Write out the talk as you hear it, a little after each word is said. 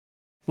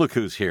Look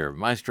who's here.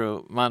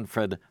 Maestro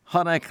Manfred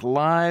Honeck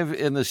live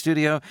in the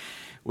studio.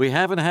 We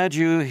haven't had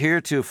you here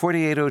to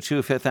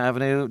 4802 Fifth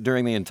Avenue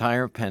during the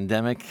entire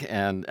pandemic,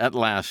 and at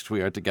last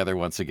we are together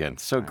once again.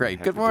 So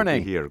great. Good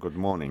morning. To be here. Good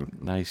morning.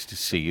 Nice to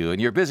see you. And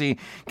you're busy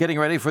getting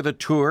ready for the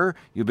tour.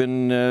 You've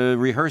been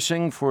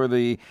rehearsing for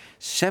the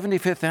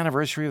 75th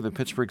anniversary of the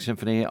Pittsburgh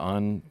Symphony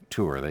on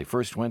tour. They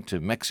first went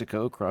to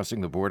Mexico, crossing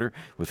the border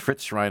with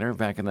Fritz Reiner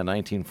back in the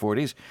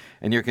 1940s.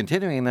 And you're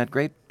continuing that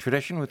great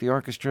tradition with the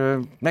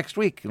orchestra next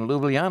week in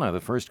Ljubljana,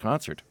 the first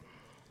concert.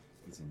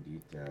 It's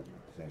indeed a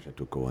pleasure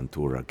to go on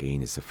tour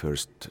again. It's the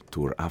first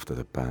tour after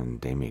the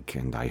pandemic,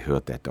 and I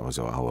heard that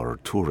also our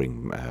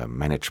touring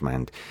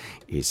management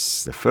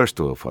is the first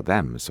tour for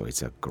them. So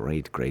it's a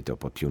great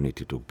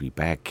opportunity to be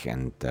back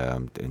and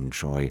to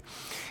enjoy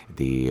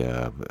the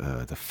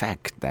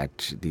fact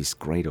that this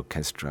great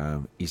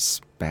orchestra is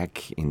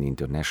back in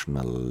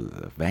international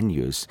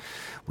venues.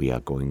 We are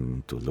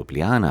going to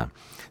Ljubljana.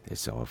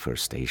 That's our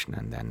first station,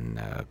 and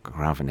then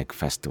Graveneck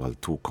Festival,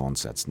 2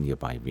 concerts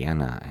nearby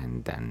Vienna,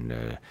 and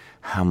then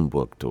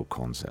Hamburg, 2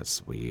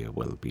 concerts. We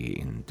will be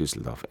in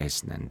Düsseldorf,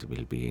 Essen, and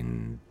we'll be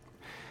in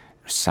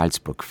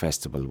Salzburg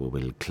Festival. We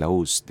will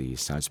close the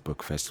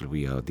Salzburg Festival.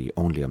 We are the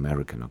only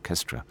American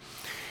orchestra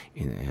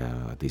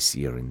in this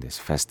year in this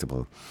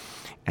festival,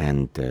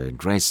 and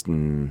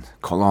Dresden,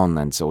 Cologne,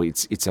 and so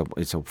it's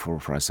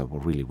for us a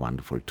really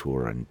wonderful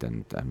tour,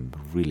 and I'm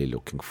really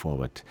looking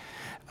forward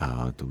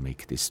to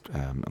make this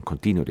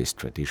continue this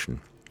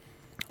tradition,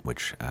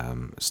 which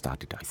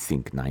started, I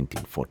think,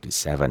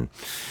 1947,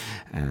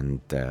 and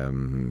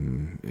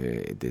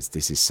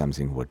this is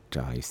something what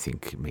I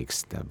think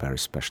makes the very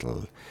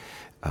special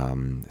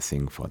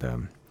thing for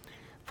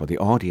the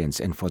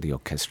audience and for the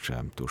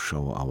orchestra to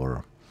show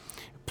our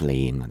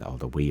playing and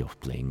the way of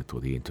playing to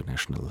the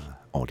international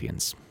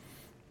audience.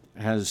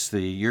 Has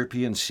the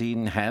European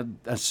scene had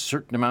a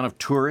certain amount of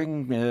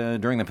touring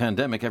during the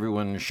pandemic?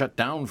 Everyone shut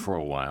down for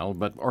a while,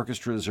 but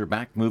orchestras are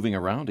back moving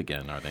around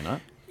again, are they not?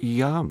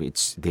 Yeah,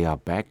 they are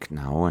back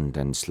now and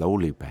then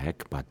slowly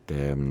back, but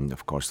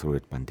of course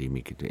through the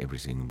pandemic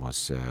everything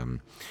was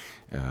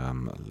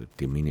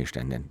diminished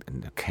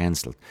and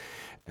cancelled.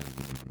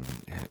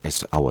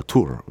 As our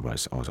tour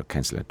was also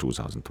cancelled in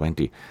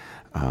 2020,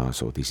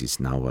 so this is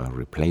now a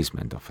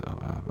replacement of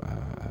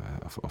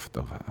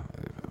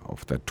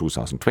the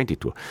 2020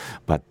 tour.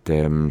 But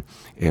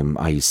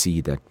I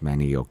see that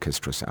many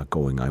orchestras are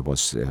going. I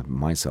was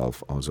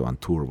myself also on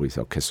tour with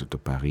Orchestre de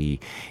Paris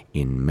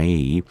in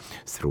May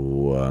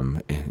through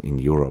in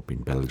Europe,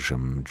 in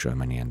Belgium,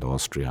 Germany, and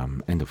Austria,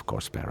 and of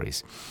course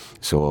Paris.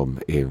 So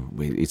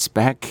it's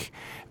back.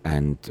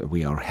 And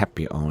we are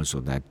happy also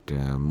that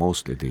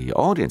mostly the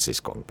audience is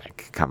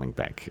coming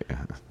back.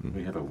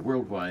 We have a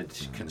worldwide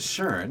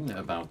concern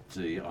about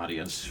the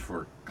audience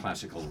for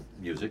classical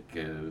music,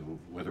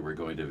 whether we're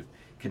going to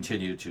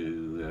continue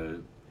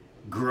to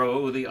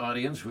grow the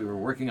audience. We were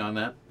working on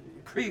that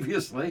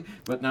previously,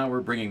 but now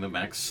we're bringing them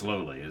back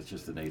slowly. It's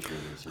just the nature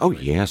of the situation. Oh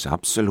yes,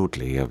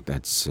 absolutely.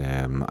 That's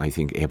I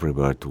think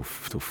everywhere to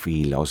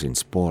feel, also in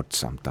sports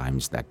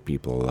sometimes, that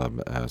people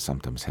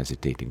sometimes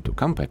hesitating to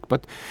come back.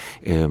 But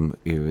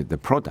the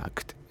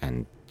product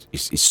and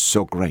is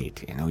so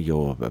great. You know,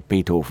 your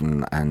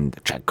Beethoven and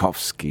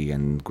Tchaikovsky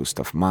and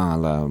Gustav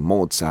Mahler,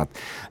 Mozart,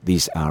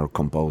 these are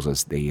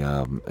composers. They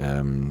are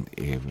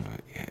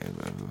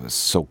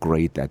so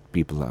great that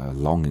people are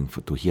longing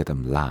to hear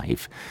them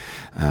live.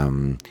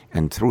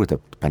 And through the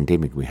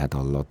pandemic, we had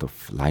a lot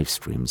of live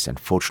streams, and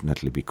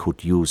fortunately, we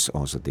could use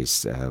also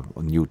this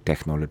new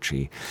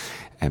technology.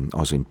 And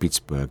also in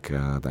Pittsburgh,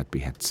 that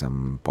we had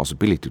some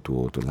possibility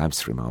to live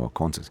stream our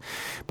concerts,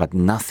 but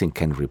nothing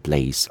can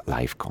replace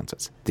live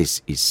concerts.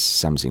 This is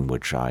something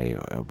which I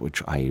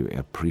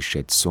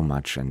appreciate so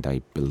much, and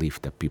I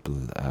believe that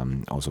people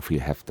also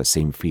have the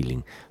same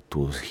feeling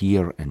to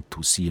hear and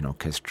to see an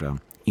orchestra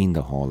in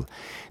the hall.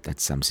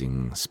 That's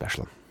something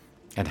special.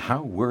 And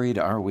how worried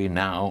are we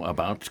now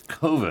about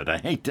COVID? I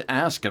hate to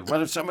ask it.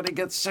 What if somebody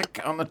gets sick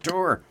on the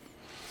tour?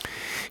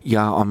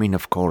 Yeah, I mean,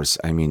 of course.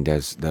 I mean,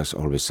 there's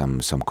always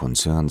some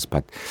concerns,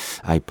 but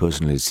I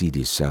personally see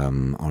this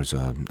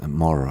also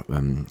more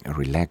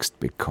relaxed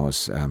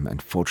because,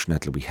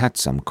 unfortunately, we had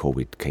some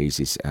COVID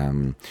cases,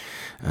 and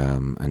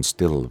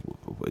still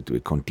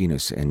it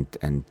continues. And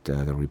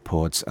the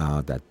reports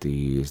are that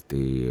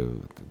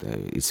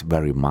it's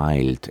very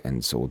mild,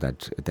 and so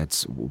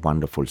that's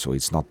wonderful. So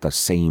it's not the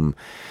same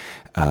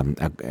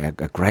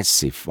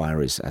aggressive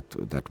virus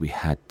that we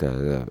had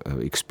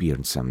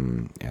experienced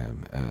some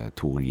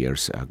 2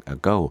 years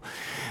ago.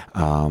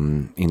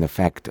 In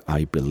fact,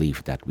 I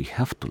believe that we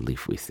have to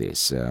live with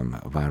this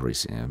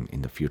virus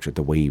in the future.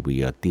 The way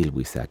we deal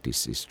with that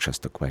is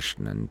just a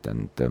question.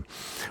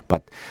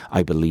 But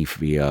I believe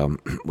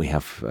we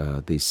have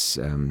this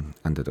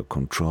under the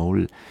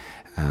control.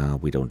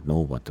 We don't know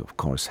what, of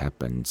course,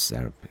 happens.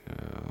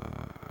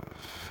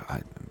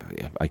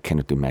 I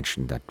cannot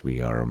imagine that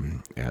we are.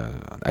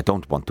 I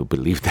don't want to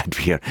believe that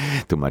we are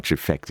too much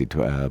affected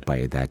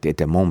by that. At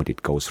the moment,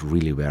 it goes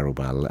really very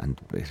well, and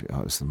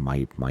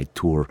my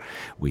tour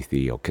with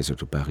the Orchestre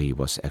de Paris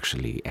was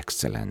actually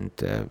excellent.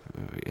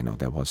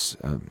 There was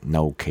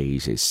no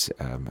cases,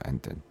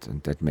 and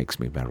that makes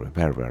me very,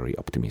 very, very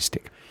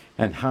optimistic.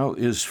 And how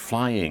is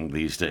flying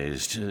these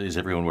days? Is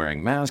everyone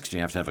wearing masks? Do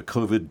you have to have a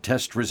COVID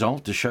test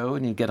result to show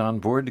and you get on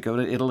board to go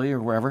to Italy or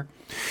wherever?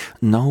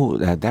 No,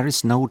 there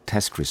is no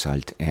test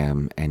result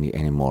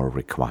anymore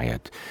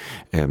required.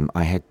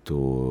 I had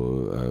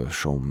to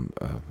show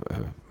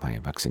my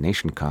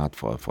vaccination card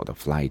for the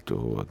flight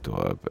to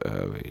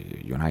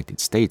United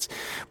States,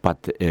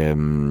 but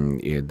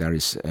there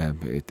is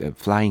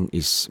flying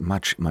is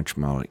much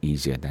more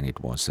easier than it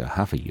was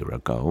half a year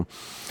ago.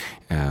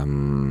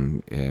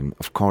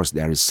 Of course,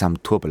 there is some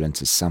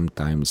turbulences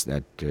sometimes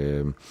that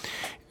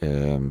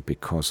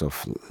because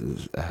of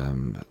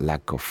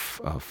lack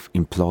of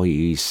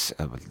employees,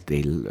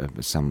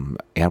 some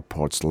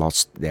airports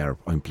lost their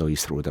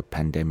employees through the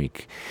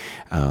pandemic,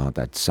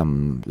 that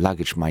some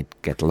luggage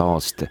might get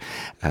lost.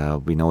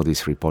 We know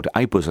this report.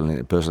 I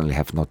personally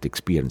have not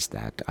experienced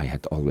that. I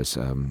had always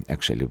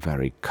actually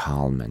very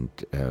calm and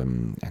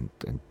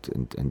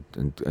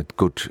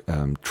good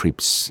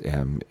trips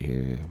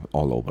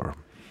all over.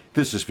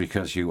 This is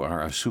because you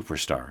are a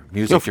superstar,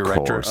 music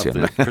director course, of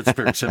the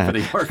Pittsburgh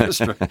Symphony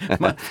Orchestra,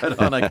 Manfred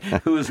Honeck,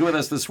 who is with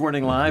us this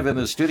morning live in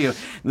the studio.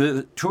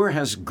 The tour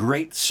has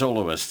great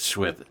soloists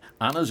with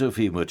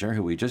Anna-Sophie Mutter,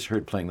 who we just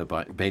heard playing the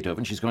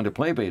Beethoven. She's going to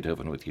play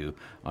Beethoven with you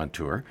on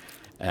tour.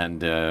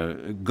 And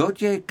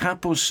Gauthier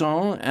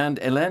Capuçon and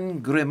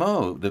Hélène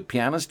Grimaud, the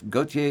pianist.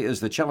 Gauthier is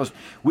the cellist.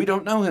 We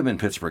don't know him in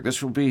Pittsburgh.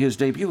 This will be his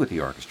debut with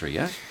the orchestra,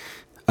 yes?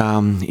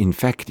 In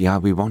fact,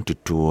 we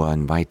wanted to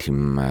invite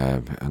him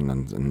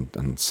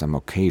on some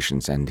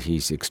occasions, and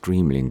he's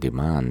extremely in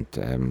demand,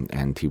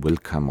 and he will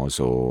come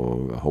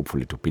also,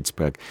 hopefully, to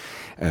Pittsburgh.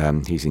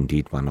 He's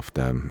indeed one of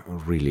the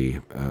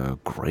really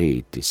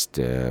greatest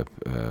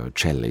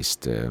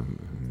cellists,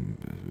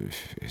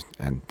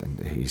 and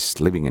he's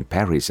living in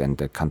Paris, and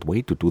I can't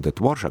wait to do the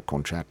Dvorak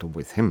concerto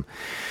with him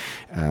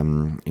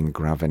in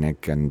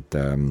Graveneck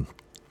and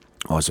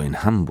also in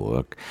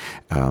Hamburg.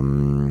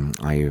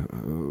 I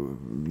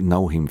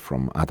know him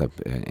from other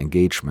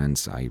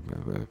engagements. I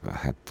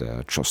had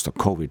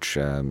Shostakovich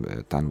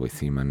done with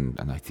him,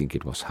 and I think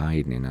it was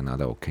Haydn in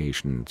another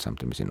occasion,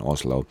 sometimes in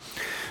Oslo.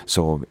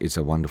 So it's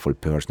a wonderful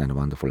person and a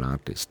wonderful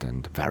artist,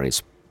 and very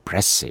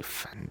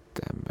expressive, and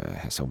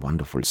has a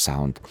wonderful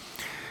sound.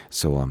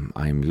 So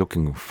I'm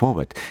looking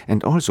forward.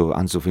 And also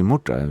Anna-Sophie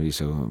Mutter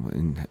is a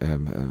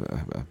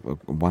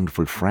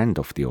wonderful friend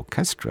of the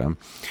orchestra,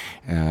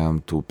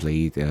 to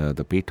play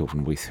the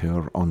Beethoven with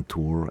her on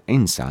tour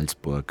in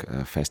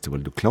Salzburg festival,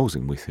 the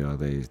closing with her.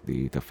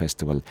 The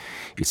festival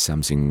is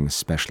something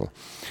special.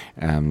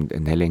 And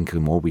Hélène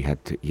Grimaud, we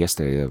had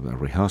yesterday a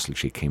rehearsal.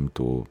 She came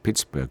to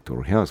Pittsburgh to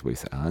rehearse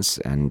with us,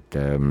 and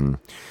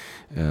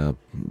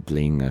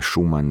playing a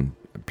Schumann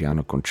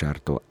piano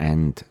concerto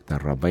and the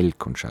Ravel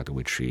concerto,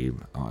 which she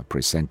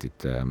presented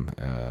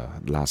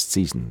last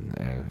season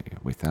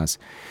with us.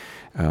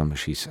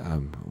 She's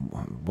a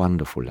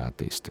wonderful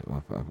artist,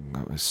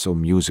 so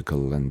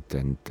musical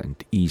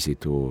and easy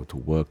to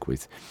work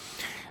with.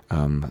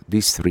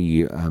 These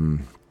three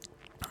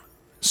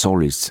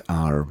solists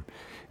are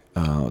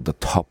the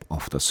top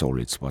of the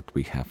solists what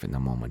we have in the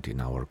moment in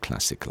our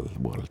classical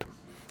world.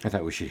 I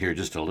thought we should hear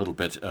just a little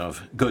bit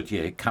of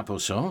Gauthier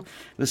Capuçon.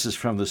 This is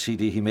from the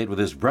CD he made with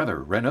his brother,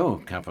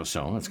 Renaud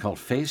Capuçon. It's called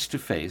Face to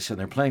Face, and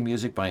they're playing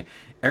music by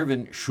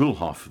Erwin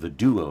Schulhoff, the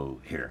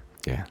duo here.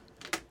 Yeah.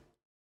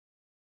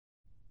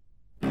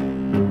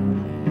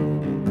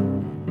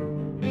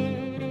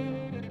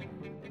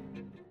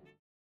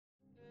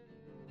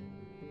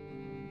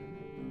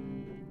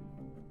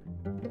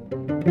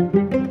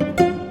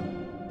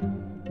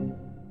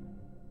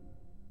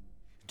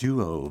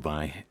 Duo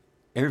by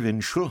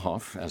Erwin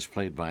Schulhoff, as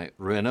played by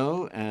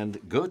Renaud, and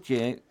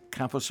Gauthier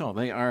Capuçon.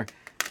 They are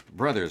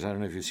brothers. I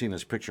don't know if you've seen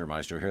this picture,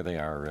 Maestro. Here they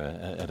are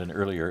at an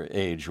earlier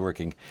age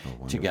working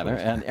together.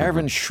 And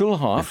Erwin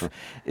Schulhoff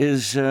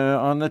is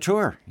on the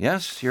tour.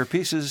 Yes, your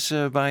pieces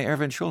by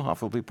Erwin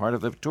Schulhoff will be part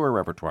of the tour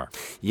repertoire.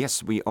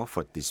 Yes, we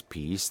offered this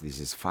piece. This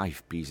is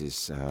 5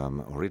 pieces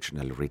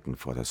originally written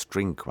for the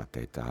string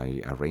quartet.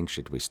 I arranged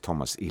it with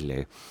Thomas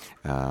Ille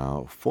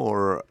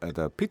for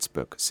the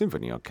Pittsburgh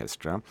Symphony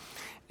Orchestra.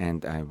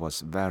 And I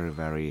was very,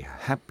 very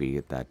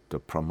happy that the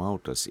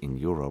promoters in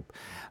Europe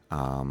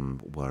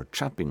were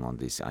jumping on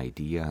this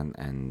idea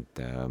and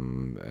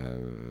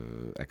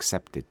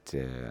accepted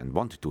and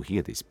wanted to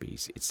hear this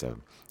piece. It's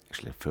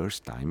actually the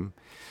first time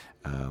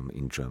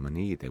in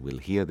Germany. They will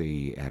hear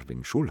the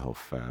Erwin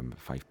Schulhoff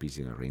 5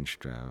 pieces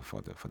arranged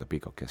for the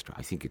big orchestra.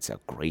 I think it's a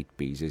great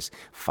pieces,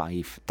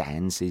 5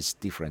 dances,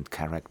 different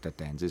character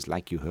dances,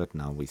 like you heard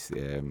now with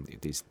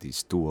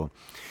this tour.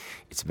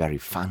 It's very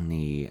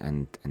funny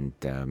and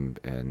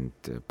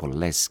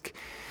burlesque.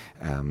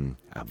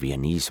 A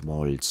Viennese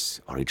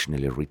waltz,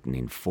 originally written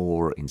in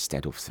 4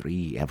 instead of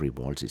 3. Every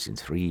waltz is in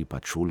 3,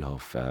 but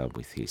Schulhoff,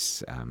 with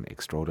his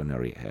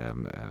extraordinary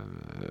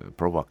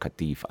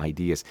provocative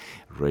ideas,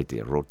 wrote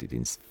it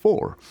in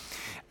 4.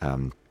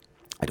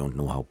 I don't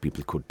know how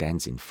people could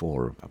dance in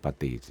 4,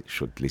 but they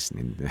should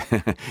listen.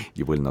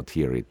 You will not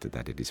hear it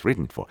that it is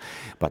written for.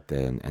 But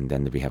and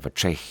then we have a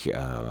Czech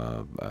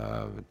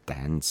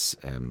dance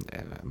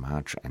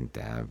march and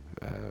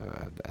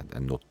a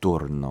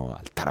notturno,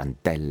 a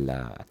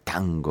tarantella, a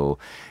tango.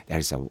 There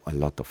is a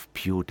lot of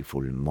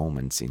beautiful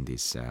moments in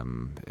these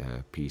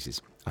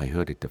pieces. I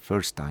heard it the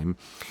first time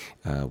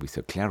with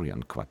a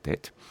clarion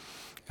quartet.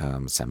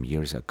 Some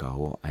years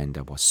ago, and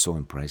I was so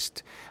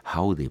impressed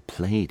how they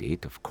played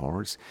it, of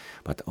course,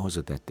 but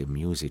also that the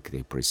music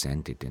they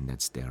presented, and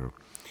that's their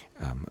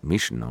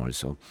mission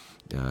also,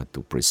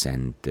 to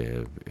present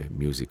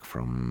music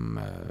from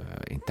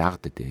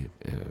Intarte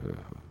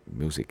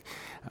music,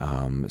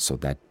 so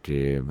that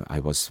I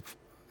was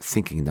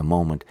thinking in the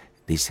moment,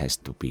 this has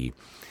to be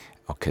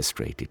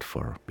orchestrated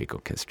for big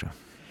orchestra.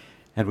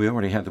 And we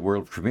already had the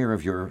world premiere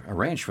of your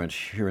arrangement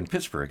here in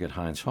Pittsburgh at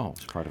Heinz Hall.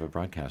 It's part of a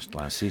broadcast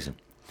last season.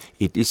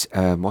 It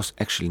was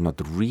actually not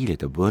really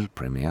the world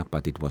premiere,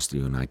 but it was the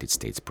United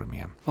States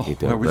premiere.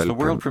 Where was the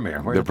world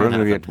premiere? The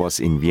premiere was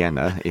in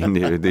Vienna, in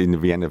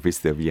Vienna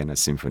with the Vienna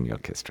Symphony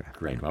Orchestra.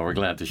 Great. Well, we're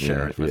glad to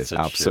share it with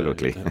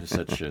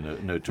such a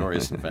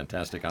notorious and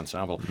fantastic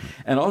ensemble.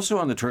 And also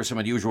on the tour, some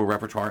unusual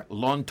repertoire,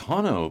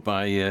 Lontano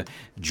by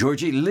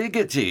György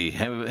Ligeti.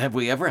 Have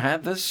we ever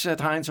had this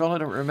at Heinz Hall? I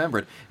don't remember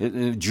it.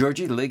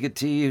 György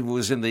Ligeti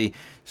was in the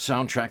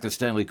soundtrack that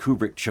Stanley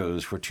Kubrick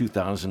chose for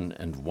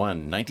 2001,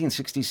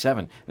 1967.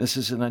 This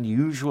is an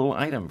unusual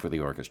item for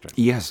the orchestra.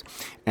 Yes,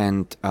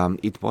 and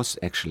it was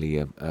actually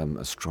a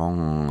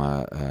strong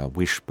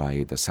wish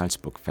by the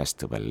Salzburg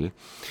Festival,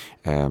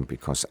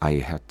 because I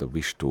had the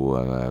wish to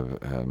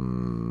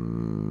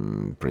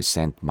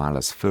present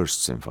Mahler's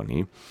First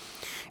Symphony,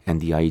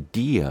 and the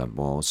idea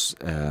was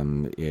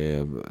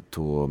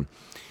to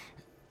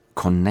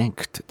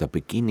connect the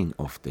beginning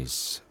of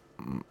this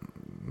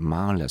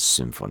Mahler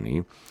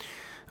symphony,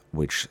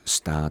 which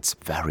starts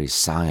very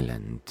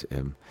silent,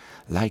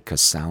 like a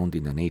sound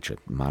in the nature.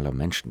 Mahler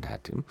mentioned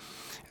that.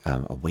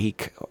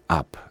 Wake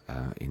up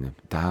in the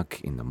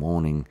dark in the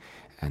morning,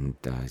 and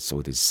so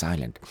it is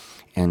silent.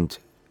 And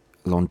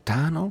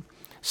Lontano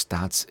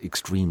starts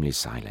extremely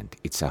silent.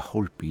 It's a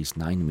whole piece,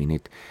 9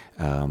 minutes,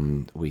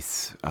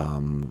 with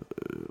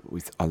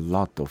a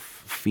lot of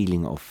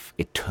feeling of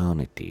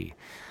eternity,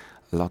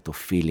 a lot of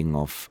feeling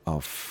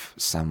of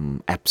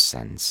some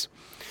absence.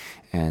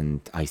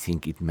 And I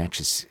think it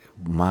matches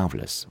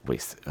marvelous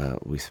with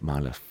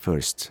Mahler's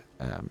First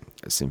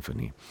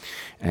Symphony,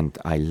 and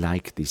I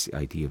like this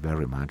idea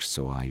very much.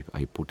 So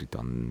I put it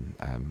on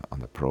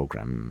the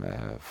program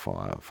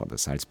for the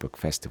Salzburg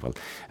Festival,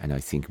 and I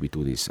think we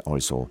do this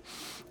also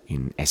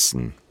in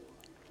Essen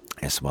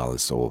as well.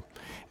 So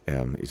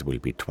it will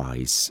be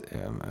twice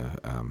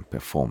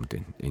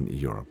performed in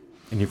Europe.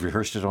 And you've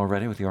rehearsed it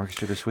already with the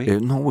orchestra this week?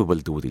 No, we will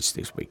do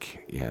this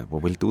week. Yeah, we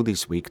will do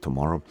this week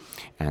tomorrow,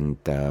 and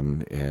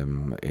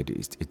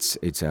it's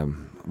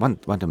one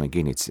time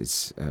again.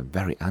 It's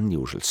very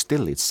unusual.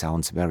 Still, it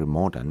sounds very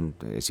modern,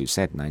 as you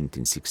said,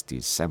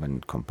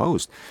 1967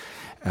 composed,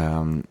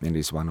 and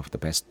it's one of the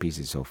best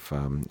pieces of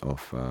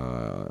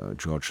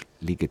György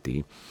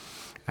Ligeti.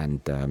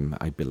 And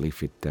I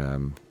believe it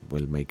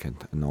will make an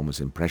enormous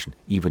impression,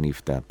 even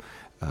if the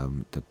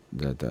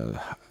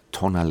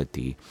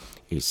tonality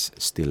is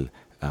still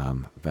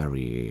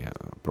very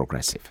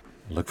progressive.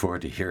 Look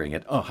forward to hearing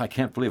it. Oh, I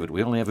can't believe it.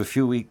 We only have a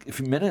few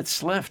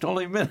minutes left,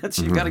 only minutes.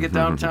 You've got to get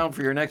downtown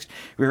for your next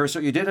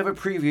rehearsal. You did have a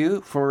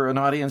preview for an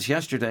audience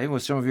yesterday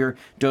with some of your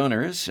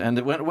donors, and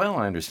it went well,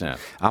 I understand.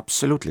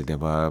 Absolutely. There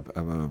were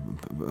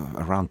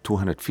around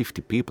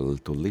 250 people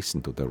to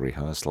listen to the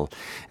rehearsal,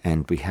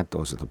 and we had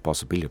also the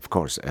possibility, of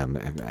course,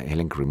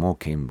 Hélène Grimaud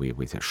came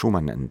with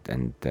Schumann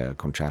and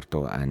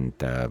concerto and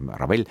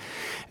Ravel,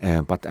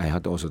 but I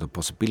had also the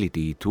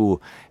possibility to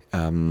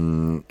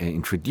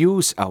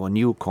introduce our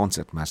new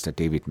concertmaster,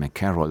 David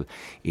McCarroll.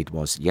 It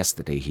was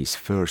yesterday his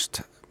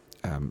first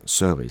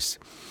service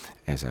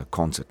as a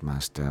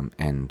concertmaster,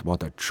 and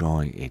what a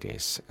joy it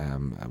is,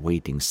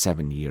 waiting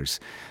 7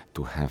 years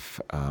to have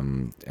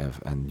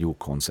a new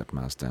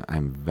concertmaster.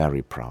 I'm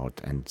very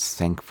proud and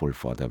thankful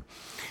for the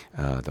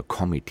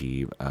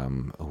committee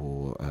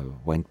who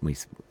went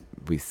with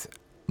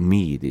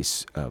me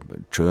this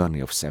journey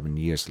of 7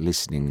 years,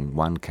 listening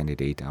one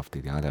candidate after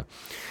the other.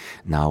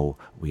 Now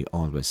we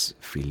always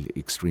feel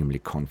extremely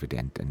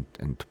confident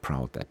and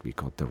proud that we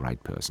got the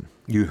right person.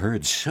 You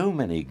heard so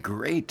many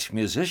great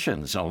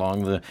musicians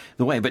along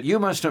the way, but you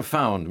must have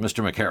found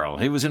Mr. McCarroll.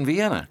 He was in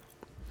Vienna.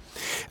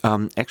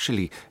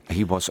 Actually,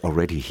 he was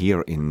already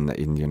here in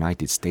the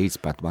United States,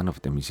 but one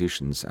of the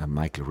musicians,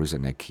 Michael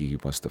Rusanek, he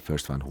was the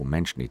first one who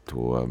mentioned it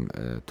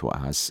to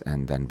us,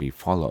 and then we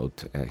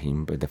followed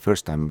him. But the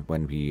first time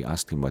when we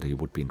asked him whether he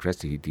would be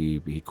interested,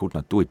 he could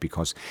not do it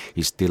because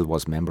he still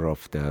was member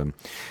of the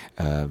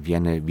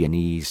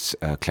Viennese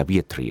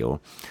clavier trio,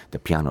 the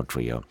piano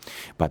trio.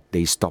 But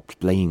they stopped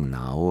playing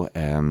now,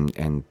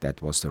 and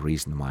that was the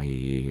reason why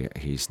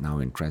he's now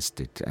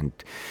interested.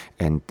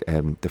 And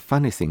the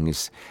funny thing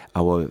is,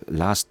 our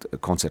last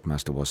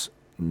concertmaster was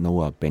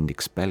Noah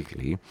Bendix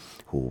Belgli,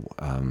 who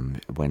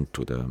went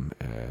to the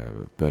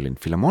Berlin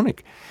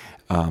Philharmonic.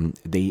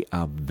 They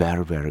are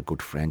very, very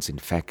good friends. In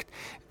fact,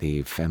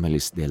 the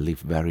families, they live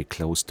very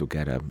close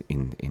together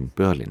in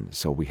Berlin.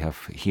 So we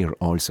have here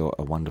also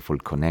a wonderful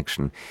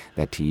connection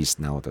that he is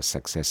now the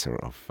successor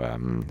of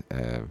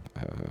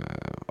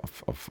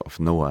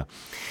Noah.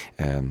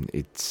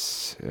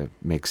 It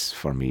makes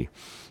for me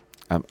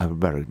a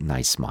very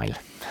nice smile.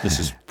 This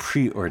is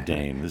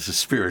preordained. This is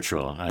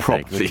spiritual, I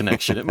Probably. think, the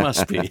connection. It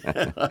must be.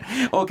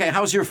 Okay,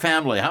 how's your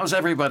family? How's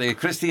everybody?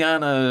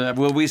 Christiana,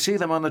 will we see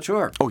them on the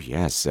tour? Oh,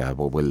 yes.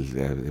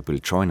 Will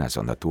join us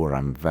on the tour.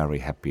 I'm very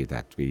happy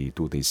that we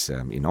do this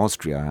in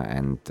Austria,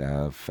 and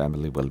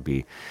family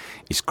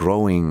is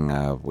growing.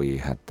 We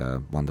had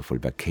a wonderful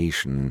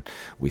vacation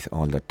with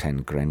all the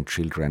 10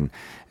 grandchildren,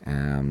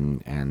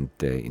 and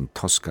in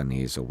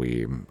Tuscany, so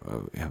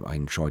I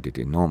enjoyed it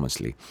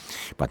enormously.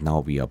 But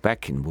now we are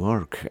back in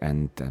work,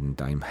 and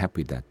I'm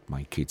happy that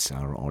my kids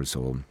are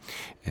also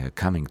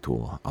coming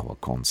to our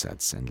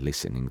concerts and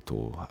listening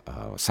to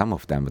some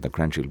of them. The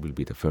grandchildren will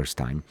be the first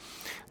time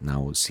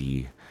now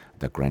see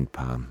the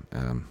grandpa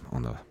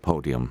on the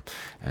podium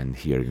and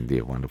hearing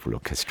the wonderful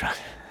orchestra.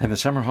 And the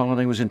summer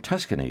holiday was in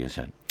Tuscany, you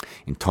said?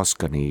 In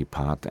Tuscany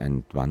part,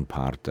 and one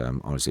part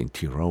also in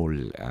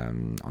Tyrol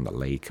on the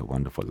lake, a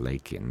wonderful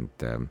lake, and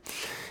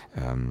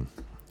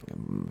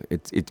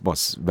it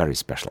was very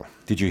special.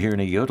 Did you hear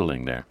any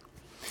yodeling there?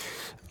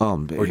 Or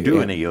Or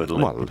do any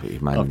yodeling?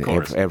 Well, Of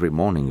course. every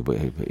morning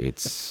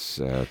it's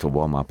to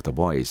warm up the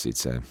voice.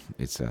 It's a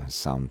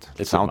sound.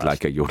 It's sound a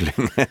like a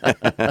yodeling.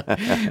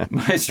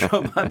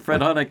 Maestro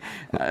Manfred Honeck,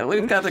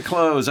 we've got to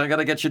close. I got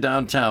to get you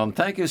downtown.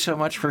 Thank you so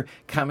much for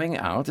coming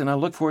out, and I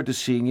look forward to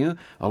seeing you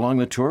along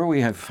the tour. We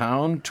have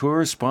found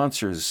tour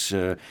sponsors,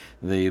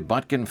 the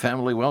Botkin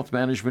Family Wealth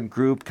Management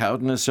Group,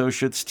 Cowden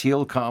Associates,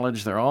 Thiel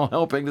College. They're all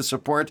helping to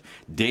support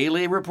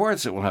daily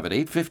reports that we'll have at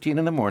 8:15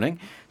 in the morning,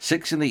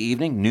 6 in the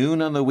evening,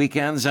 noon on the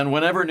weekends, and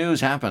whenever news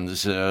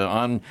happens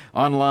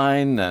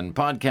online and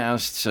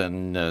podcasts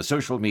and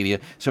social media.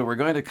 So we're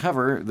going to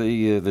cover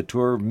the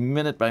tour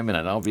minute by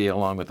minute. I'll be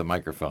along with the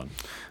microphone.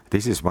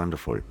 This is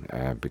wonderful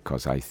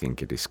because I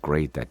think it is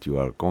great that you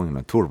are going on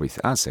a tour with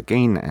us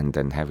again, and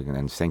then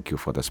and thank you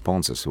for the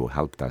sponsors who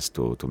helped us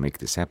to make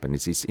this happen.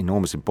 It's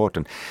enormous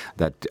important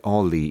that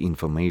all the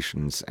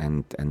informations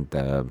and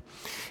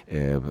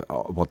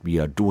what we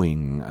are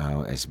doing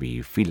as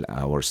we feel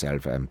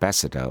ourselves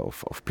ambassador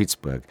of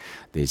Pittsburgh,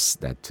 is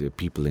that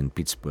people in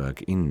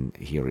Pittsburgh,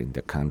 here in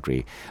the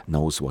country,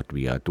 knows what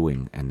we are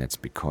doing, and that's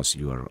because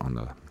you are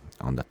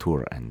on the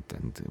tour and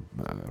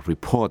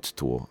report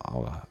to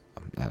our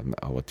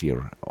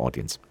dear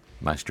audience.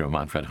 Maestro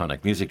Manfred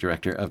Honeck, music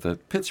director of the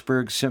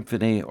Pittsburgh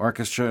Symphony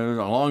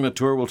Orchestra. Along the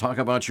tour, we'll talk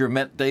about your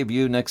Met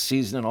debut next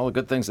season and all the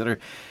good things that are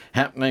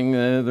happening,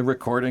 the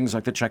recordings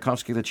like the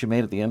Tchaikovsky that you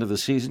made at the end of the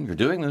season. You're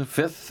doing the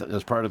 5th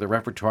as part of the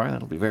repertoire.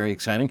 That'll be very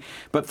exciting.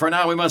 But for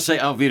now, we must say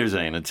Auf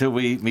Wiedersehen until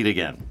we meet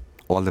again.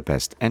 All the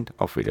best, and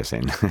Auf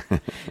Wiedersehen.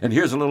 And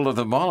here's a little of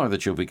the Mahler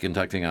that you'll be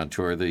conducting on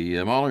tour,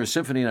 the Mahler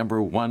Symphony No.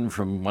 1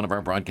 from one of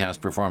our broadcast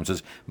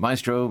performances,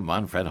 Maestro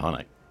Manfred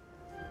Honeck.